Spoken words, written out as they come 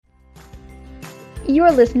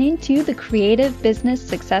You're listening to the Creative Business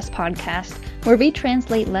Success Podcast, where we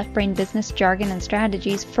translate left-brain business jargon and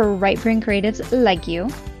strategies for right-brain creatives like you.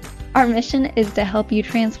 Our mission is to help you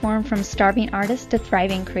transform from starving artist to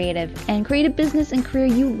thriving creative and create a business and career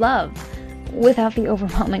you love without the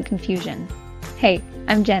overwhelming confusion. Hey,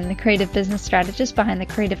 I'm Jen, the creative business strategist behind the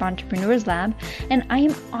Creative Entrepreneurs Lab, and I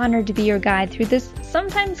am honored to be your guide through this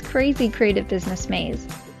sometimes crazy creative business maze.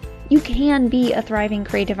 You can be a thriving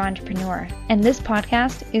creative entrepreneur, and this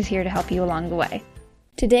podcast is here to help you along the way.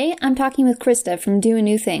 Today, I'm talking with Christa from Do a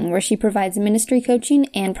New Thing, where she provides ministry coaching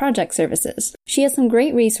and project services. She has some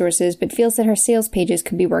great resources, but feels that her sales pages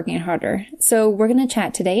could be working harder. So we're going to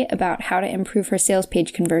chat today about how to improve her sales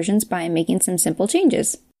page conversions by making some simple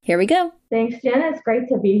changes. Here we go. Thanks, Jen. It's great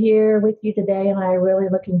to be here with you today, and I'm really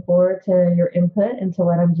looking forward to your input into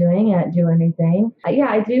what I'm doing at Do a New Thing.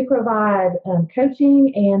 I do provide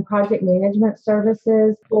coaching and project management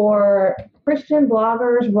services for Christian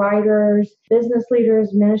bloggers, writers, business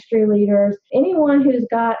leaders, ministry leaders, anyone who's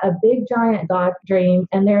got a big, giant God dream,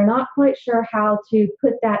 and they're not quite sure how to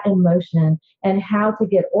put that in motion and how to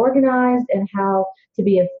get organized and how to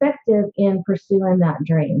be effective in pursuing that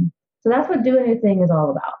dream. So that's what Do a New Thing is all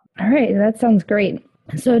about. All right, that sounds great.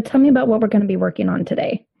 So tell me about what we're going to be working on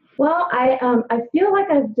today. Well, I feel like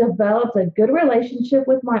I've developed a good relationship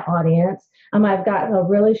with my audience. I've got a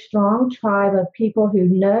really strong tribe of people who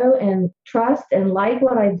know and trust and like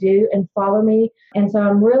what I do and follow me. And so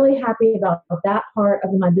I'm really happy about that part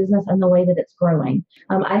of my business and the way that it's growing.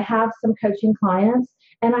 I have some coaching clients,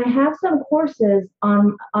 and I have some courses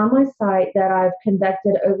on my site that I've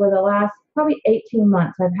conducted over the last probably 18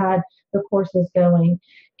 months. I've had the courses going.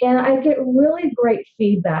 And I get really great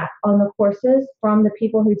feedback on the courses from the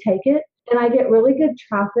people who take it. And I get really good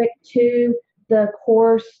traffic to the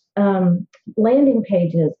course landing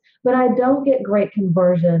pages, but I don't get great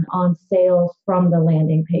conversion on sales from the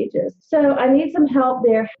landing pages. So I need some help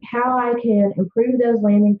there, how I can improve those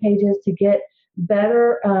landing pages to get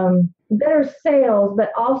better sales,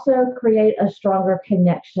 but also create a stronger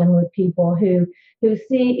connection with people who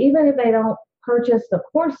see, even if they don't purchase the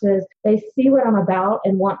courses, they see what I'm about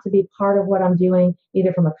and want to be part of what I'm doing,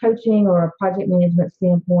 either from a coaching or a project management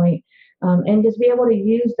standpoint, and just be able to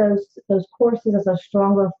use those courses as a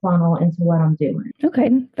stronger funnel into what I'm doing.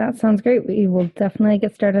 Okay, that sounds great. We will definitely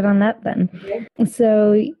get started on that then. Okay.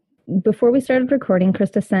 So before we started recording,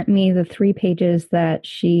 Christa sent me the 3 pages that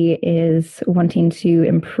she is wanting to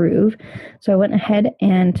improve. So I went ahead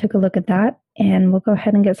and took a look at that, and we'll go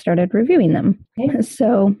ahead and get started reviewing them. Okay.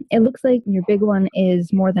 So it looks like your big one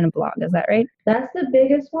is more than a blog. Is that right? That's the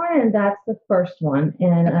biggest one, and that's the first one.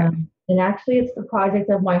 And okay. And actually, it's the project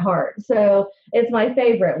of my heart. So it's my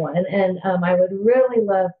favorite one. And I would really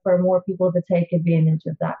love for more people to take advantage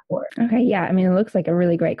of that course. Okay. Yeah. I mean, it looks like a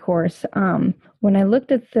really great course. When I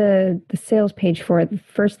looked at the sales page for it, the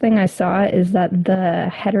first thing I saw is that the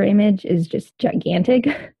header image is just gigantic.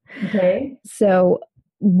 Okay. So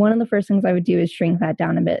one of the first things I would do is shrink that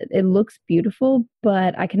down a bit. It looks beautiful,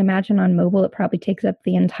 but I can imagine on mobile, it probably takes up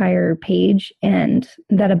the entire page, and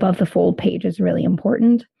that above the fold page is really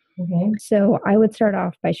important. Okay. So I would start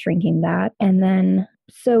off by shrinking that. And then,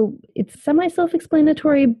 so it's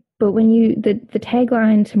semi-self-explanatory, but when the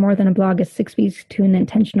tagline to More Than a Blog is 6 weeks to an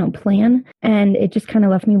intentional plan. And it just kind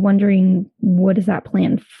of left me wondering, what is that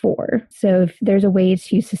plan for? So if there's a way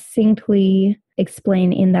to succinctly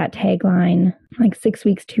explain in that tagline, like 6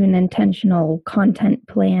 weeks to an intentional content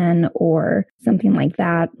plan or something like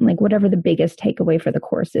that, like whatever the biggest takeaway for the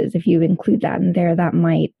course is, if you include that in there, that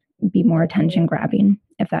might be more attention grabbing,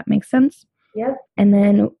 if that makes sense. Yep. And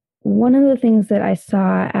then one of the things that I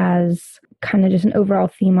saw as kind of just an overall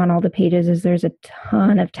theme on all the pages is there's a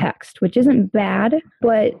ton of text, which isn't bad,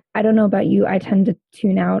 but I don't know about you, I tend to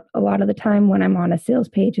tune out a lot of the time when I'm on a sales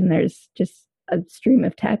page and there's just a stream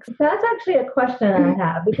of text. That's actually a question I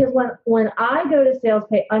have, because when I go to sales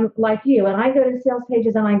page, I'm like you, and I go to sales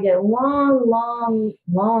pages and I get long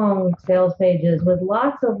sales pages with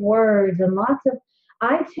lots of words and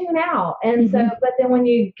I tune out. And so, but then when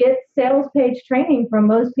you get sales page training from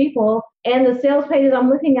most people, and the sales pages I'm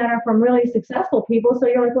looking at are from really successful people, so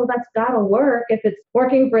you're like, well, that's got to work if it's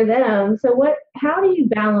working for them. So how do you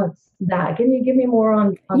balance that? Can you give me more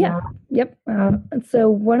on that? Yep. So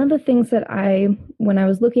one of the things that when I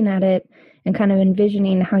was looking at it and kind of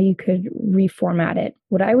envisioning how you could reformat it,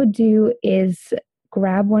 what I would do is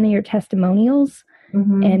grab one of your testimonials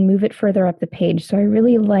and move it further up the page. So I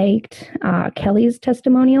really liked Kelly's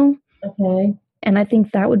testimonial. Okay. And I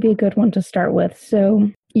think that would be a good one to start with. So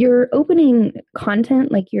your opening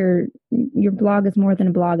content, like your blog is more than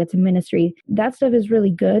a blog, it's a ministry. That stuff is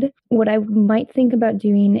really good. What I might think about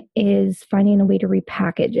doing is finding a way to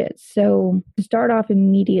repackage it. So start off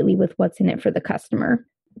immediately with what's in it for the customer.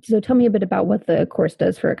 So tell me a bit about what the course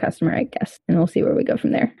does for a customer, I guess, and we'll see where we go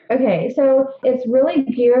from there. Okay, so it's really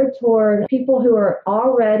geared toward people who are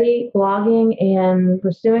already blogging and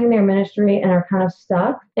pursuing their ministry and are kind of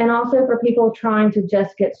stuck, and also for people trying to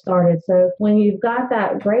just get started. So when you've got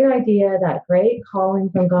that great idea, that great calling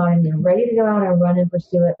from God, and you're ready to go out and run and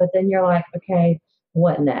pursue it, but then you're like, okay,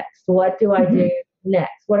 what next? What do I do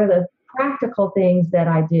next? What are the practical things that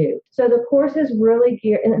I do? So the course is really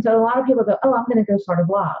geared, and so a lot of people go, oh, I'm going to go start a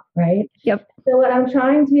blog, right? Yep. So what I'm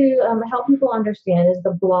trying to help people understand is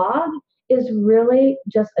the blog is really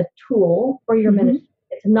just a tool for your ministry.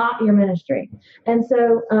 It's not your ministry. And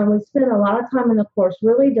so we spend a lot of time in the course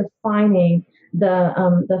really defining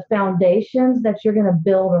the foundations that you're going to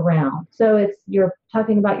build around. So you're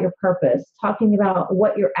talking about your purpose, talking about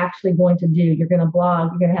what you're actually going to do. You're going to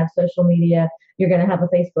blog, you're going to have social media, you're going to have a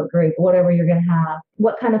Facebook group, whatever you're going to have,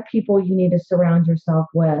 what kind of people you need to surround yourself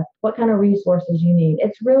with, what kind of resources you need.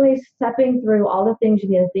 It's really stepping through all the things you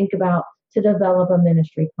need to think about to develop a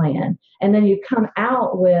ministry plan. And then you come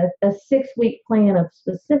out with a 6-week plan of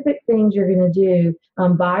specific things you're going to do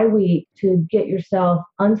by week to get yourself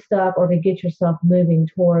unstuck or to get yourself moving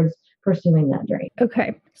towards pursuing that dream.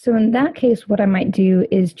 Okay. So in that case, what I might do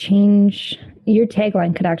is change, your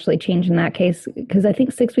tagline could actually change in that case, because I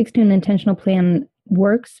think 6 weeks to an intentional plan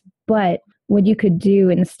works, but what you could do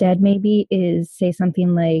instead maybe is say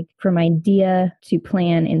something like from idea to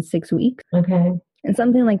plan in 6 weeks. Okay. And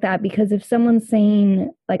something like that, because if someone's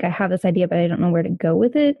saying, like, I have this idea, but I don't know where to go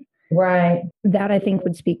with it, right, that I think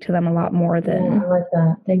would speak to them a lot more than... Yeah, I like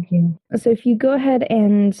that. Thank you. So if you go ahead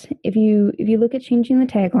and if you look at changing the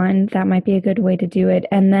tagline, that might be a good way to do it.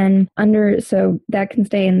 And then so that can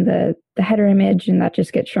stay in the header image, and that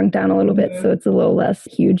just gets shrunk down a little bit, so it's a little less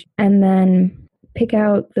huge. And then pick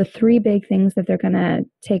out the 3 big things that they're going to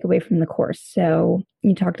take away from the course. So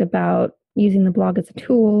you talked about using the blog as a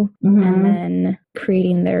tool, and then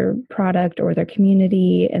creating their product or their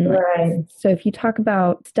community. And so if you talk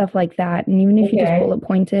about stuff like that, and even if you just bullet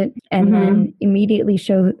point it, and then immediately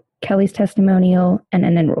show Kelly's testimonial and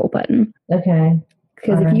an enroll button. Okay.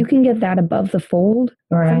 Because if you can get that above the fold,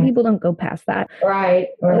 some people don't go past that. Right.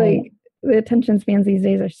 Like, the attention spans these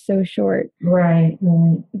days are so short. Right.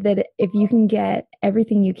 That if you can get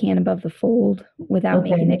everything you can above the fold without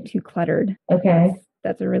making it too cluttered. Okay.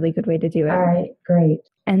 That's a really good way to do it. All right, great.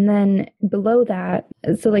 And then below that,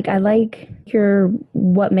 so like I like your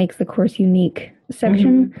what makes the course unique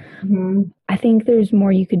section. I think there's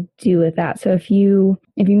more you could do with that. So if you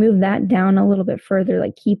move that down a little bit further,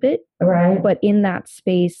 like keep it. Right. But in that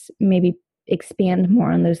space, maybe expand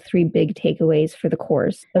more on those 3 big takeaways for the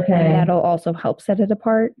course. Okay. And that'll also help set it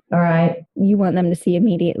apart. All right. You want them to see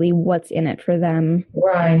immediately what's in it for them.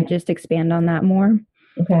 Right. And just expand on that more.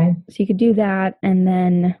 Okay. So you could do that and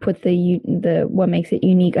then put the what makes it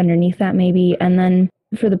unique underneath that maybe. And then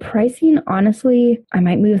for the pricing, honestly, I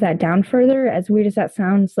might move that down further. As weird as that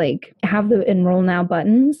sounds, like have the enroll now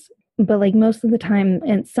buttons, but like most of the time,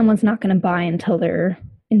 and someone's not going to buy until they're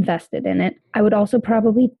invested in it. I would also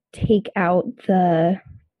probably take out the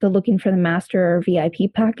looking for the master or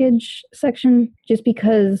VIP package section, just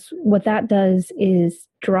because what that does is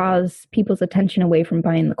draws people's attention away from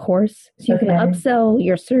buying the course. So you can upsell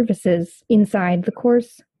your services inside the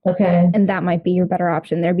course. Okay. And that might be your better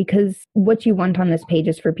option there, because what you want on this page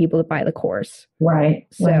is for people to buy the course. Right.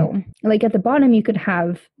 So like at the bottom, you could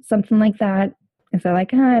have something like that. If they're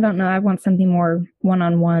like, I don't know, I want something more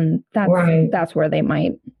one-on-one, that's where they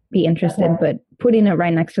might be interested. Okay. But putting it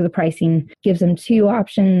right next to the pricing gives them 2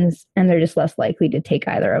 options, and they're just less likely to take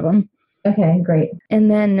either of them. Okay, great.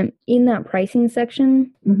 And then in that pricing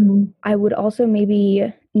section, I would also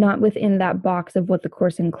maybe not within that box of what the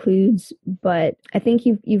course includes, but I think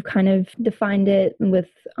you've kind of defined it with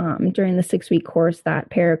during the 6-week course, that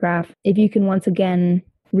paragraph. If you can once again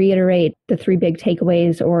reiterate the 3 big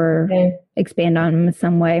takeaways or expand on them in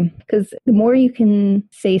some way, because the more you can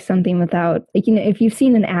say something without, like, if you've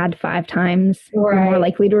seen an ad 5 times, you're more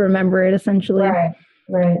likely to remember it, essentially.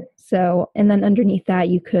 Right. So, and then underneath that,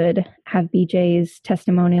 you could have BJ's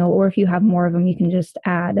testimonial, or if you have more of them, you can just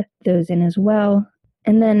add those in as well.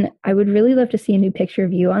 And then I would really love to see a new picture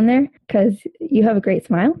of you on there, because you have a great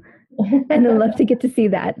smile. And I'd love to get to see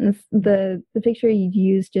that. And the picture you've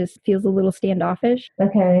used just feels a little standoffish.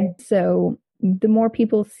 Okay. So the more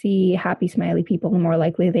people see happy, smiley people, the more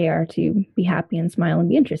likely they are to be happy and smile and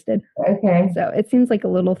be interested. Okay. So it seems like a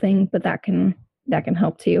little thing, but that can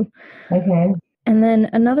help too. Okay. And then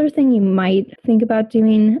another thing you might think about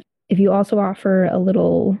doing, if you also offer a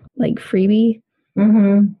little like freebie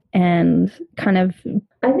and kind of,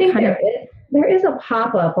 I think there is a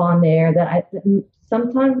pop-up on there that I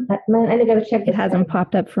sometimes I got to check. It hasn't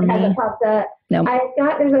popped up for me. Hasn't popped up. No.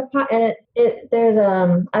 There's a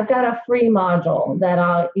and I've got a free module that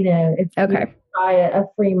I'll it's okay. Try a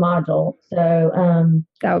free module. So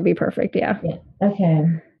that would be perfect. Yeah. Okay.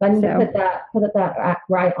 I need to put that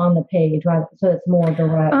right on the page, right? So it's more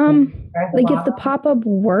direct. Like if the pop-up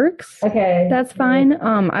works, okay, that's fine.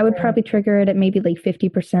 I would probably trigger it at maybe like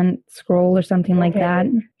 50% scroll or something like that.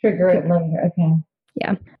 Trigger it later. Okay.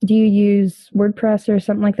 Yeah. Do you use WordPress or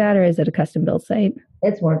something like that, or is it a custom build site?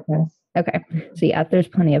 It's WordPress. Okay. So yeah, there's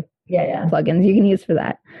plenty of plugins you can use for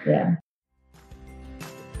that. Yeah.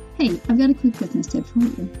 Hey, I've got a quick business tip for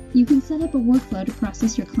you. You can set up a workflow to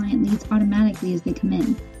process your client leads automatically as they come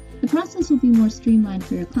in. The process will be more streamlined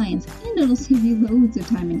for your clients, and it'll save you loads of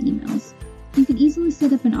time in emails. You can easily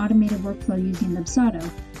set up an automated workflow using Dubsado,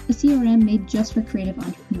 a CRM made just for creative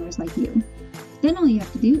entrepreneurs like you. Then all you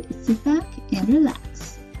have to do is sit back and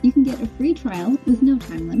relax. You can get a free trial with no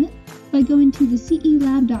time limit by going to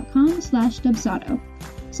thecelab.com/Dubsado.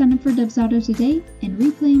 Sign up for Dubsado today and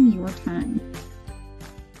reclaim your time.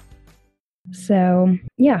 So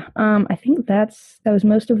yeah, I think that was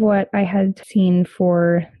most of what I had seen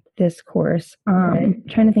for this course. Trying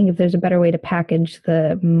to think if there's a better way to package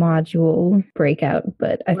the module breakout,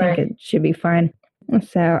 but I think it should be fine.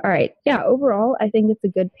 So, all right. Yeah, overall, I think it's a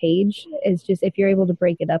good page. It's just if you're able to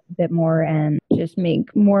break it up a bit more and just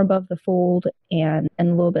make more above the fold and a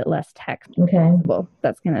little bit less text. Okay. Well,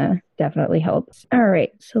 that's going to definitely help. All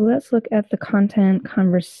right. So let's look at the content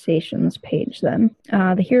conversations page then.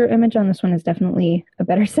 The hero image on this one is definitely a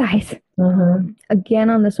better size. Again,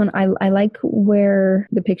 on this one, I like where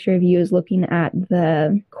the picture of you is looking at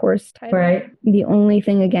the course title. Right. The only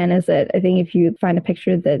thing, again, is that I think if you find a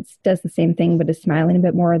picture that does the same thing but is smiling a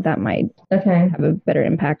bit more, that might have a better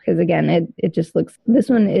impact. Because again, it just looks, this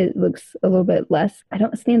one, it looks a little bit less,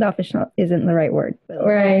 standoffish isn't the right word. But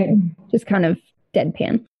just kind of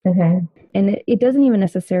deadpan. Okay. And it doesn't even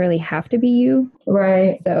necessarily have to be you.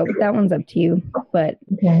 Right. So that one's up to you. But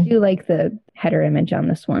I do like the header image on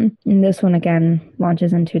this one. And this one, again,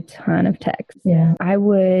 launches into a ton of text. Yeah. I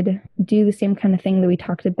would do the same kind of thing that we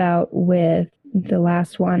talked about with the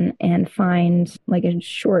last one and find like a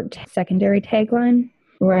short secondary tagline.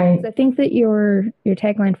 Right. I think that your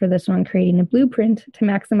tagline for this one, creating a blueprint to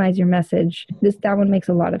maximize your message, that one makes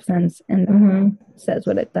a lot of sense and says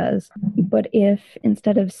what it does. But if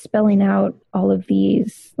instead of spelling out all of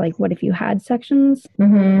these, like what if you had sections,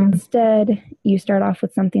 instead you start off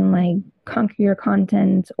with something like conquer your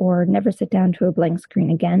content or never sit down to a blank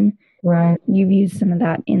screen again. Right. You've used some of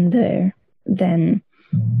that in there, then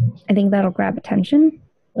I think that'll grab attention.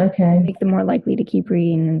 Okay. Make them more likely to keep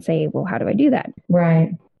reading and say, well, how do I do that?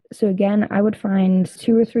 Right. So again, I would find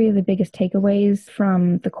 2 or 3 of the biggest takeaways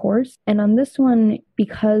from the course. And on this one,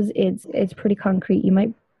 because it's pretty concrete, you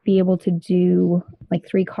might be able to do like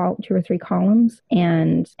 2 or 3 columns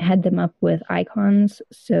and head them up with icons.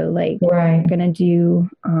 So like we're going to do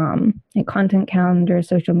a content calendar,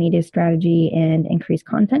 social media strategy, and increase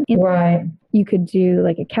content. Right. You could do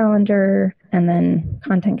like a calendar and then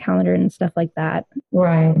content calendar and stuff like that.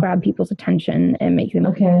 Right. Grab people's attention and make them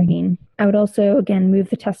reading. I would also, again, move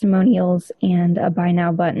the testimonials and a buy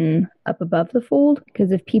now button up above the fold,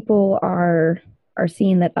 because if people are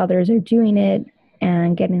seeing that others are doing it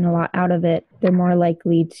and getting a lot out of it, they're more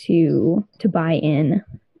likely to buy in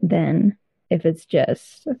than if it's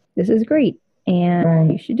just, this is great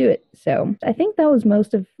and you should do it. So I think that was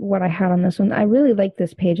most of what I had on this one. I really like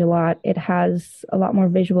this page a lot. It has a lot more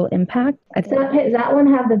visual impact. Does that one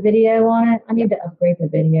have the video on it? I need to upgrade the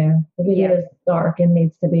video. The video is dark and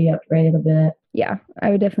needs to be upgraded a bit. Yeah,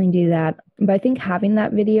 I would definitely do that. But I think having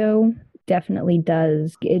that video definitely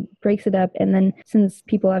does. It breaks it up. And then since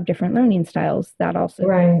people have different learning styles, that also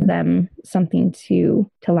gives them something to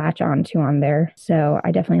latch onto on there. So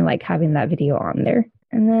I definitely like having that video on there.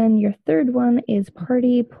 And then your third one is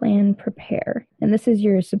Party Plan Prepare. And this is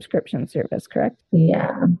your subscription service, correct?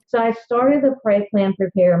 Yeah. So I started the Party Plan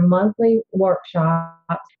Prepare monthly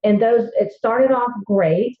workshops, and it started off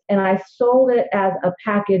great, and I sold it as a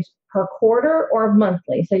package per quarter or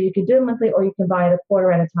monthly. So you could do it monthly or you can buy it a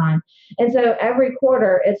quarter at a time. And so every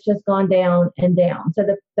quarter it's just gone down and down. So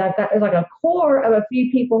there's like a core of a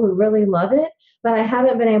few people who really love it, but I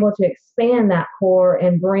haven't been able to expand that core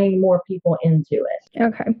and bring more people into it.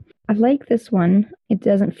 Okay. I like this one. It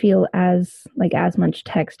doesn't feel as much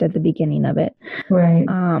text at the beginning of it. Right.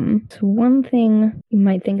 So one thing you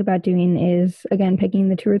might think about doing is, again, picking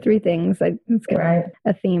the 2 or 3 things. It's Right.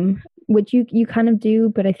 a theme, which you kind of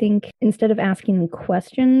do, but I think instead of asking them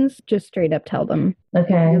questions, just straight up tell them,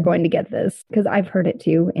 Okay. you're going to get this. Because I've heard it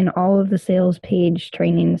too. In all of the sales page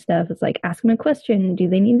training stuff, it's like, ask them a question. Do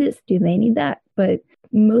they need this? Do they need that? But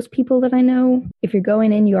most people that I know, if you're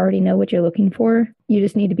going in, you already know what you're looking for. You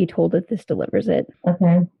just need to be told that this delivers it.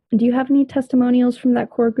 Okay. Do you have any testimonials from that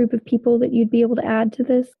core group of people that you'd be able to add to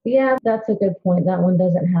this? Yeah, that's a good point. That one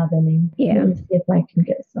doesn't have any. Yeah. Let me see if I can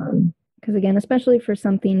get some. Because again, especially for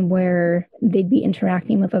something where they'd be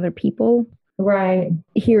interacting with other people. Right.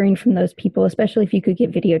 Hearing from those people, especially if you could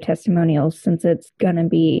get video testimonials, since it's going to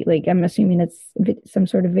be, like, I'm assuming it's some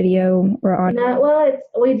sort of video or audio. No, well,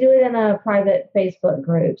 we do it in a private Facebook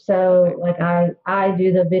group. So like I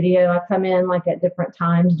do the video. I come in like at different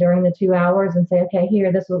times during the 2 hours and say, okay,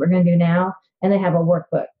 here, this is what we're going to do now. And they have a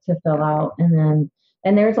workbook to fill out. And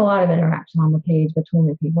there's a lot of interaction on the page between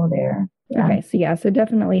the people there. Yeah. Okay. So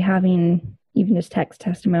definitely having even just text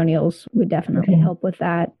testimonials would definitely help with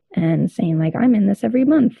that. And saying like, I'm in this every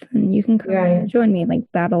month and you can come and join me. Like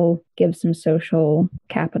that'll give some social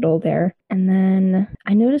capital there. And then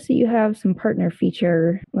I noticed that you have some partner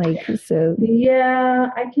feature, so. Yeah,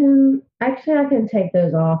 I can take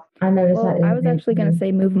those off. I noticed that. I was actually going to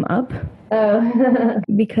say move them up. Oh.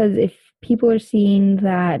 Because if people are seeing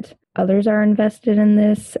that others are invested in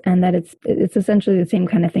this and that it's essentially the same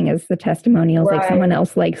kind of thing as the testimonials, like someone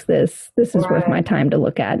else likes this is worth my time to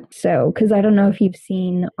look at. So, because I don't know if you've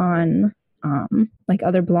seen on like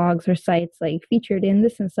other blogs or sites like featured in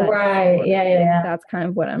this and such. Right. Yeah. That's kind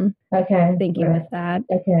of what I'm thinking with that.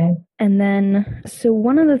 Okay. And then, so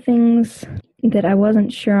one of the things that I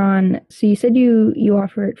wasn't sure on, so you said you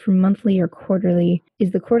offer it for monthly or quarterly.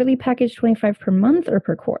 Is the quarterly package $25 per month or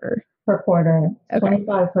per quarter? Per quarter. Okay.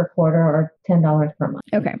 $25 per quarter or $10 per month.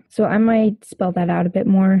 Okay. So I might spell that out a bit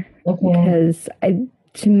more. Okay. Because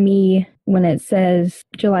to me, when it says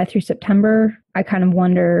July through September, I kind of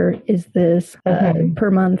wonder, is this per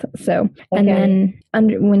month? So, and then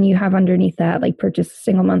when you have underneath that, like purchase a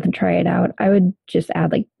single month and try it out, I would just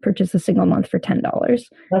add like purchase a single month for $10.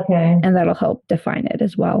 Okay. And that'll help define it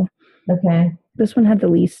as well. Okay. This one had the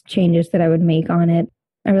least changes that I would make on it.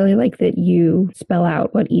 I really like that you spell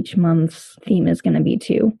out what each month's theme is going to be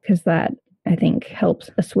too, because that I think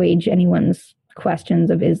helps assuage anyone's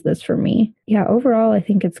questions of, is this for me? Yeah, overall, I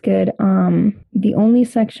think it's good. The only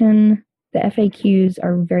section, the FAQs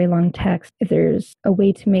are very long text. If there's a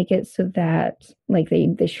way to make it so that like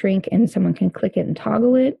they shrink and someone can click it and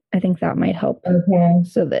toggle it, I think that might help. Okay.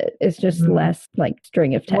 So that it's just less like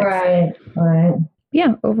string of text. Right.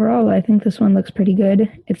 Yeah, overall, I think this one looks pretty good.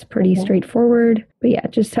 It's pretty straightforward. But yeah,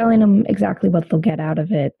 just telling them exactly what they'll get out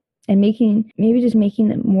of it. And making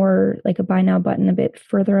it more like a buy now button a bit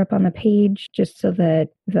further up on the page, just so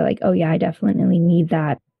that they're like, oh yeah, I definitely need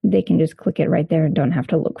that. They can just click it right there and don't have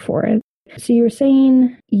to look for it. So you were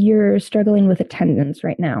saying you're struggling with attendance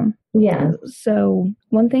right now. Yeah. So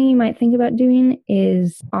one thing you might think about doing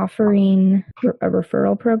is offering a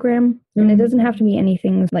referral program. And it doesn't have to be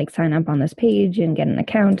anything like sign up on this page and get an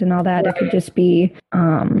account and all that. It could just be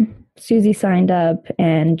Susie signed up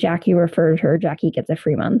and Jackie referred her. Jackie gets a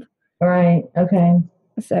free month. Right. Okay.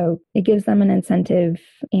 So it gives them an incentive,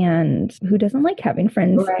 and who doesn't like having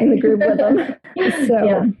friends in the group with them?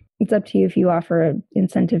 So it's up to you if you offer an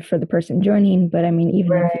incentive for the person joining. But I mean,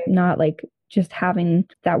 even if not, like just having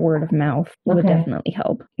that word of mouth would definitely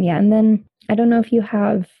help. Yeah. And then I don't know if you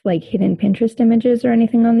have like hidden Pinterest images or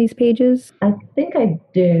anything on these pages. I think I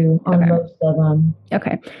do on most of them.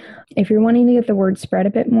 Okay. If you're wanting to get the word spread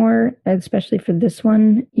a bit more, especially for this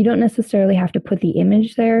one, you don't necessarily have to put the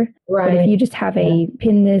image there. Right. But if you just have a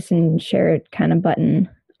pin this and share it kind of button,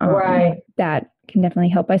 that can definitely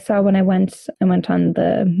help. I saw when I went on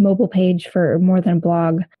the mobile page for More Than a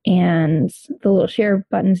Blog, and the little share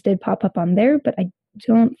buttons did pop up on there, but I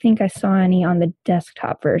don't think I saw any on the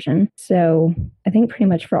desktop version. So I think pretty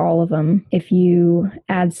much for all of them, if you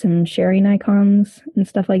add some sharing icons and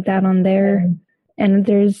stuff like that on there, and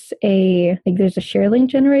there's a share link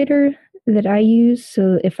generator that I use.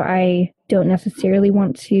 So if I don't necessarily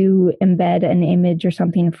want to embed an image or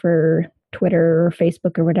something for Twitter or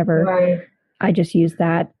Facebook or whatever, I just use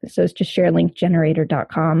that. So it's just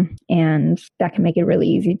sharelinkgenerator.com, and that can make it really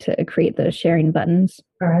easy to create those sharing buttons.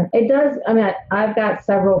 All right. It does. I mean, I've got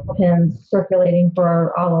several pins circulating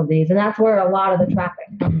for all of these, and that's where a lot of the traffic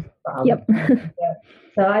comes from. Yep.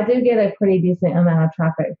 So I do get a pretty decent amount of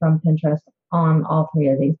traffic from Pinterest on all 3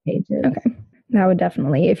 of these pages. Okay. That would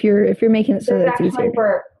definitely, if you're making it so that it's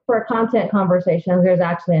easier. For content conversations, there's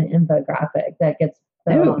actually an infographic that gets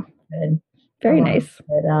very nice.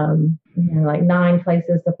 Like 9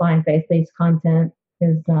 places to find faith-based content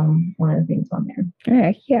is one of the things on there.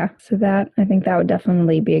 Okay, yeah. So I think that would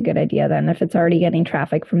definitely be a good idea then. If it's already getting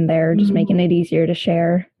traffic from there, just making it easier to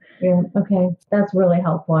share. Yeah, okay. That's really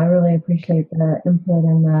helpful. I really appreciate the input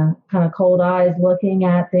and the kind of cold eyes looking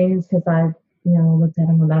at things, because I've looked at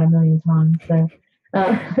them about 1 million times. So,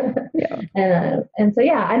 and so,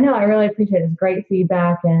 yeah, I know I really appreciate it. It's great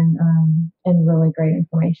feedback and really great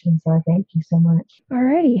information. So I thank you so much.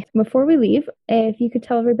 Alrighty. Before we leave, if you could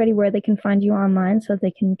tell everybody where they can find you online so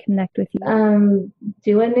they can connect with you.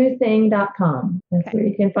 DoANewThing.com. That's where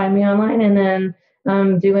you can find me online. And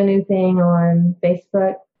then Do a New Thing on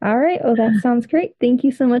Facebook. All right. Well, that sounds great. Thank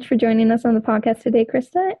you so much for joining us on the podcast today,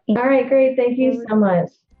 Christa. All right, great. Thank you so much.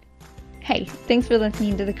 Hey, thanks for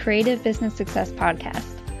listening to the Creative Business Success Podcast.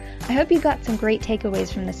 I hope you got some great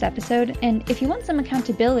takeaways from this episode, and if you want some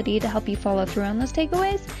accountability to help you follow through on those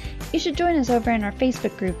takeaways, you should join us over in our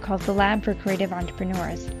Facebook group called The Lab for Creative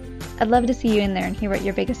Entrepreneurs. I'd love to see you in there and hear what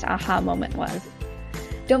your biggest aha moment was.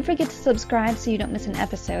 Don't forget to subscribe so you don't miss an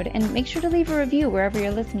episode, and make sure to leave a review wherever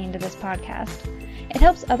you're listening to this podcast. It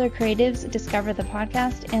helps other creatives discover the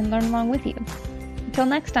podcast and learn along with you. Until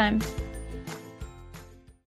next time.